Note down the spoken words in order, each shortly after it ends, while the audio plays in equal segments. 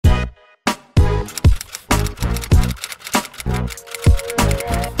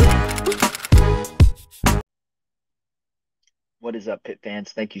What is up, Pitt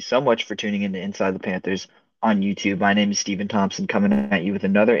fans? Thank you so much for tuning in to Inside the Panthers on YouTube. My name is Stephen Thompson, coming at you with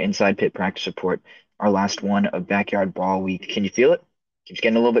another Inside Pitt practice report, our last one of Backyard Brawl Week. Can you feel it? Keeps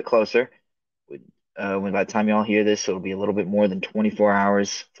getting a little bit closer. When by the time y'all hear this, it'll be a little bit more than 24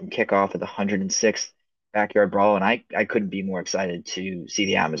 hours from kickoff of the 106th Backyard Brawl, and I couldn't be more excited to see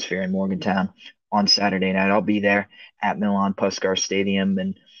the atmosphere in Morgantown on Saturday night. I'll be there at Milan Puskar Stadium,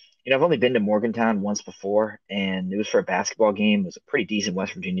 and I've only been to Morgantown once before, and it was for a basketball game. It was a pretty decent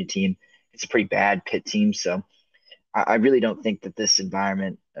West Virginia team. It's a pretty bad Pitt team, so I really don't think that this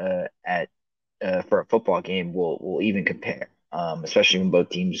environment at for a football game will even compare, especially when both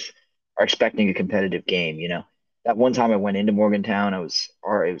teams are expecting a competitive game. That one time I went into Morgantown, it was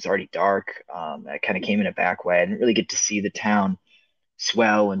already dark. I kind of came in a back way. I didn't really get to see the town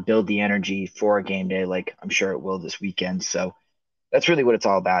swell and build the energy for a game day like I'm sure it will this weekend. So that's really what it's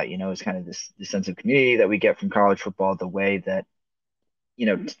all about. It's kind of this sense of community that we get from college football, the way that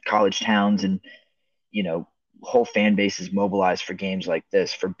college towns and you know whole fan bases mobilized for games like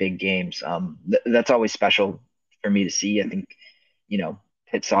this, for big games. That's always special for me to see. I think you know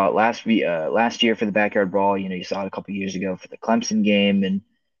Pitt saw it last year for the backyard brawl. You saw it a couple years ago for the Clemson game,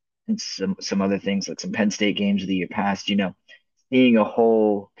 and some other things like some Penn State games of the year past. Seeing a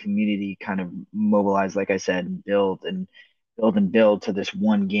whole community kind of mobilize, like I said, and build to this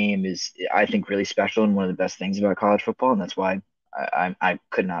one game is, I think, really special and one of the best things about college football. And that's why I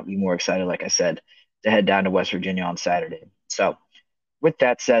could not be more excited, like I said, to head down to West Virginia on Saturday. So, with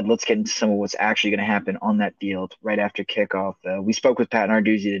that said, let's get into some of what's actually going to happen on that field right after kickoff. We spoke with Pat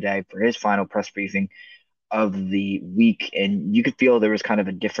Narduzzi today for his final press briefing of the week, and you could feel there was kind of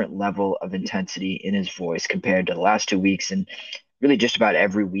a different level of intensity in his voice compared to the last 2 weeks, and really just about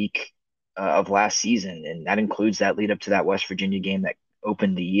every week of last season, and that includes that lead up to that West Virginia game that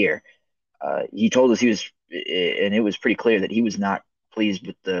opened the year. He told us and it was pretty clear that he was not pleased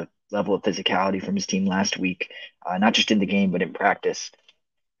with the level of physicality from his team last week, not just in the game but in practice.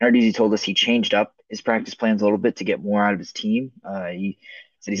 Narduzzi told us he changed up his practice plans a little bit to get more out of his team. He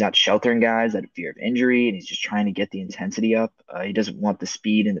said he's not sheltering guys out of fear of injury, and he's just trying to get the intensity up. He doesn't want the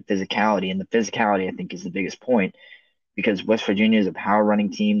speed and the physicality, and the physicality, I think, is the biggest point because West Virginia is a power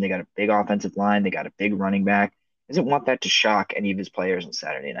running team. They got a big offensive line, they got a big running back. He doesn't want that to shock any of his players on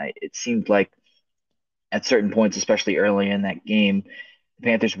Saturday night. It seemed like at certain points, especially early in that game, the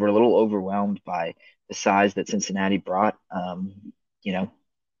Panthers were a little overwhelmed by the size that Cincinnati brought. You know,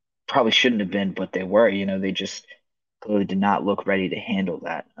 Probably shouldn't have been, but they were. They just clearly did not look ready to handle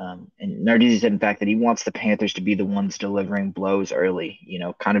that. And Narduzzi said, in fact, that he wants the Panthers to be the ones delivering blows early.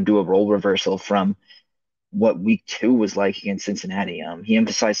 Kind of do a role reversal from what week two was like against Cincinnati. He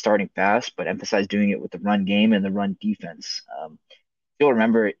emphasized starting fast, but emphasized doing it with the run game and the run defense. You'll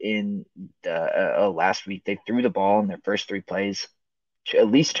remember in the last week they threw the ball in their first three plays.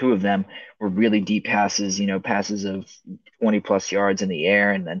 At least two of them were really deep passes, passes of 20 plus yards in the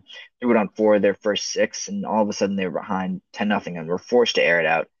air, and then threw it on four of their first six, and all of a sudden they were behind 10-0 and were forced to air it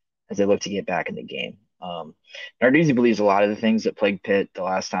out as they looked to get back in the game. Narduzzi believes a lot of the things that plagued Pitt the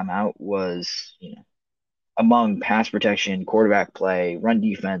last time out was, among pass protection, quarterback play, run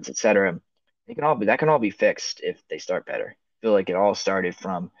defense, etc. That can all be fixed if they start better. I feel like it all started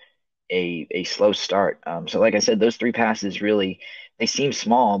from a slow start. So like I said, those three passes really they seem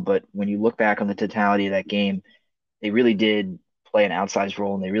small, but when you look back on the totality of that game, they really did play an outsized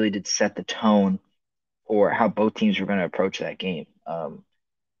role and they really did set the tone for how both teams were going to approach that game.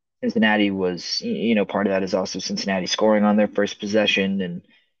 Cincinnati was, part of that is also Cincinnati scoring on their first possession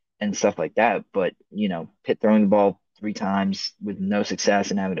and stuff like that. But, Pitt throwing the ball three times with no success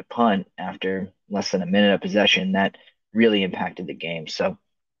and having to punt after less than a minute of possession, that really impacted the game. So,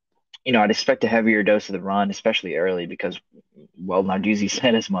 I'd expect a heavier dose of the run, especially early, because, well, Narduzzi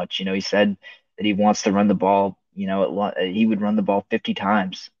said as much. He said that he wants to run the ball. He would run the ball 50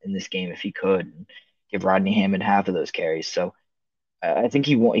 times in this game if he could, and give Rodney Hammond half of those carries. So I think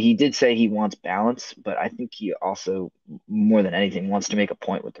he did say he wants balance, but I think he also, more than anything, wants to make a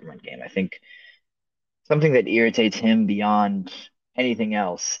point with the run game. I think something that irritates him beyond anything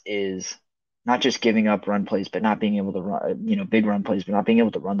else is not just giving up run plays, but not being able to run, big run plays, but not being able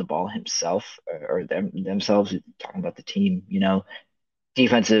to run the ball himself or themselves. Talking about the team,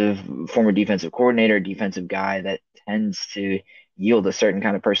 defensive, former defensive coordinator, defensive guy that tends to yield a certain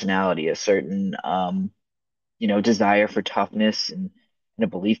kind of personality, a certain, desire for toughness and a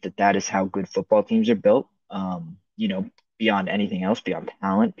belief that that is how good football teams are built. Beyond anything else, beyond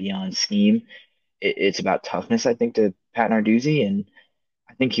talent, beyond scheme, it's about toughness, I think, to Pat Narduzzi. And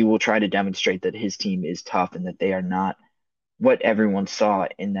I think he will try to demonstrate that his team is tough and that they are not what everyone saw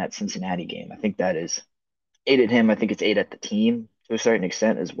in that Cincinnati game. I think that is eight at him. I think it's eight at the team to a certain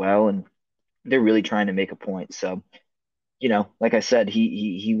extent as well. And they're really trying to make a point. So, like I said,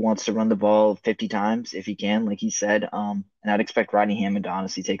 he wants to run the ball 50 times if he can, like he said. And I'd expect Rodney Hammond to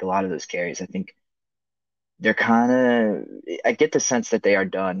honestly take a lot of those carries. I think they're kind of, I get the sense that they are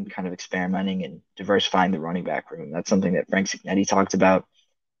done kind of experimenting and diversifying the running back room. That's something that Frank Signetti talked about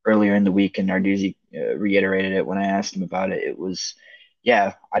earlier in the week, and Narduzzi reiterated it when I asked him about it. It was,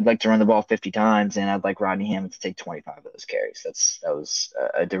 yeah, I'd like to run the ball 50 times, and I'd like Rodney Hammond to take 25 of those carries. That was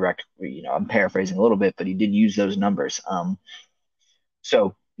a direct, I'm paraphrasing a little bit, but he did use those numbers.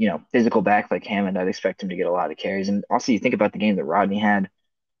 So, physical back like Hammond, I'd expect him to get a lot of carries. And also, you think about the game that Rodney had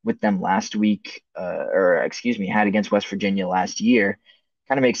with them last week, or excuse me, had against West Virginia last year.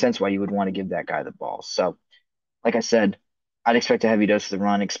 Kind of makes sense why you would want to give that guy the ball. So, like I said, I'd expect a heavy dose of the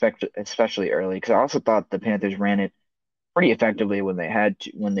run, expect especially early, because I also thought the Panthers ran it pretty effectively when they had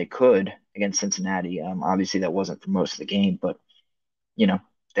to, when they could against Cincinnati. Obviously that wasn't for most of the game, but you know,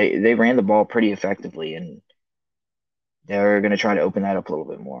 they ran the ball pretty effectively, and they're going to try to open that up a little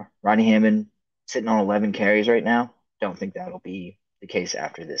bit more. Ronnie Hammond sitting on 11 carries right now. Don't think that'll be the case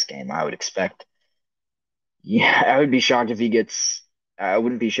after this game. I would expect. Yeah, I would be shocked if he gets. I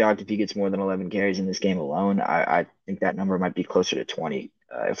wouldn't be shocked if he gets more than 11 carries in this game alone. I think that number might be closer to 20,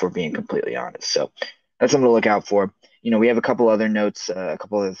 if we're being completely honest. So that's something to look out for. We have a couple other notes, a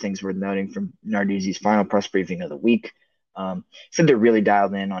couple other things we're noting from Narduzzi's final press briefing of the week. Said they're really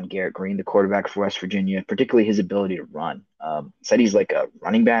dialed in on Garrett Green, the quarterback for West Virginia, particularly his ability to run. Said he's like a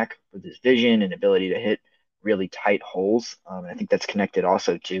running back with his vision and ability to hit really tight holes. And I think that's connected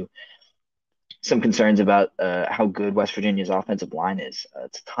also to some concerns about how good West Virginia's offensive line is.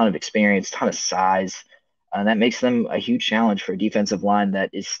 It's a ton of experience, ton of size, and that makes them a huge challenge for a defensive line that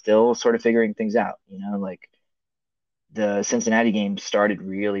is still sort of figuring things out. Like the Cincinnati game started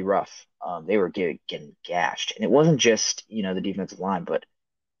really rough. They were getting gashed, and it wasn't just the defensive line, but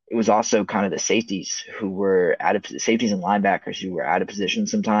it was also kind of the safeties who were out of safeties and linebackers who were out of position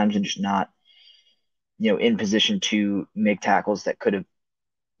sometimes and just not in position to make tackles that could have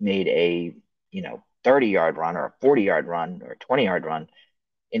made a 30-yard run or a 40-yard run or a 20-yard run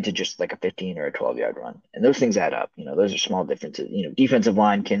into just like a 15 or a 12-yard run. And those things add up. Those are small differences. Defensive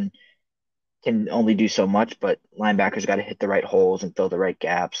line can only do so much, but linebackers got to hit the right holes and fill the right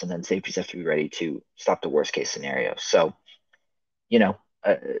gaps, and then safeties have to be ready to stop the worst case scenario. So, you know,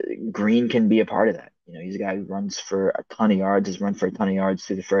 uh, Green can be a part of that. He's a guy who runs for a ton of yards, has run for a ton of yards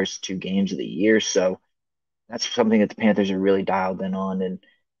through the first two games of the year. So that's something that the Panthers are really dialed in on, and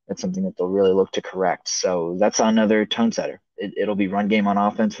that's something that they'll really look to correct. So that's another tone setter. It'll be run game on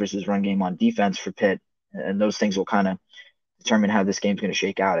offense versus run game on defense for Pitt, and those things will kind of determine how this game's going to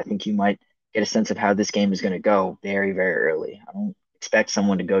shake out. I think you might get a sense of how this game is going to go very, very early. I don't expect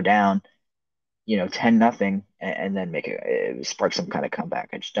someone to go down, 10-0 and then make it spark some kind of comeback.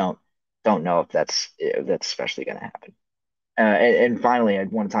 I just don't know if that's especially going to happen. And finally, I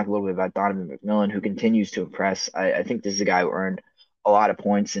want to talk a little bit about Donovan McMillan, who continues to impress. I think this is a guy who earned a lot of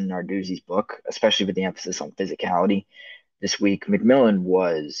points in Narduzzi's book, especially with the emphasis on physicality this week. McMillan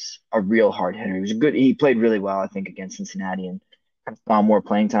was a real hard hitter. He played really well, I think, against Cincinnati and kind of saw more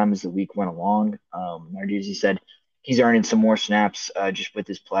playing time as the week went along. Narduzzi said he's earning some more snaps just with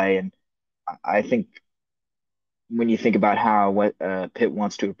his play. And I think when you think about how what Pitt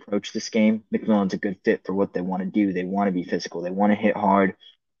wants to approach this game, McMillan's a good fit for what they want to do. They want to be physical. They want to hit hard.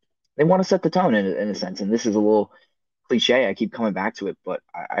 They want to set the tone in a sense. And this is a little cliche. I keep coming back to it, but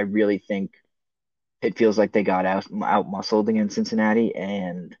I really think Pitt feels like they got out muscled against Cincinnati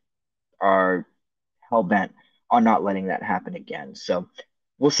and are hell bent on not letting that happen again. So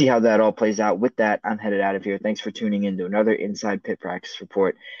we'll see how that all plays out. With that, I'm headed out of here. Thanks for tuning in to another Inside Pitt Practice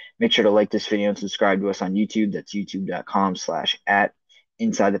Report. Make sure to like this video and subscribe to us on YouTube. That's youtube.com/at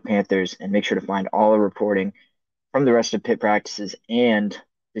Inside the Panthers. And make sure to find all the reporting from the rest of Pitt practices and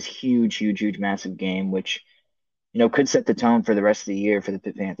this huge, huge, huge, massive game, which could set the tone for the rest of the year for the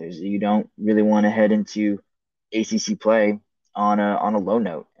Pitt Panthers. You don't really want to head into ACC play on a low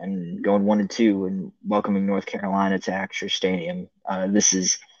note and going 1-2 and welcoming North Carolina to Acrisure Stadium. This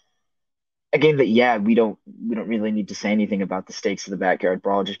is a game that, yeah, we don't really need to say anything about the stakes of the backyard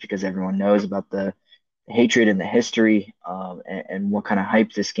brawl just because everyone knows about the hatred and the history, and what kind of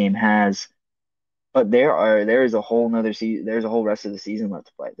hype this game has. But there is a whole nother season. There's a whole rest of the season left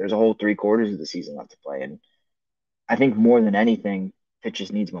to play. There's a whole three-quarters of the season left to play, and I think more than anything, Pitt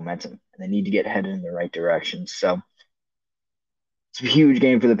just needs momentum, and they need to get headed in the right direction. So it's a huge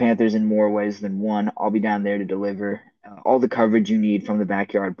game for the Panthers in more ways than one. I'll be down there to deliver all the coverage you need from the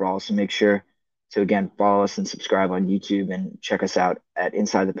backyard brawl. So make sure So again, follow us and subscribe on YouTube and check us out at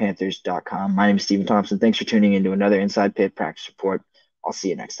insidethepanthers.com. My name is Stephen Thompson. Thanks for tuning in to another Inside Pit Practice Report. I'll see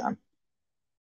you next time.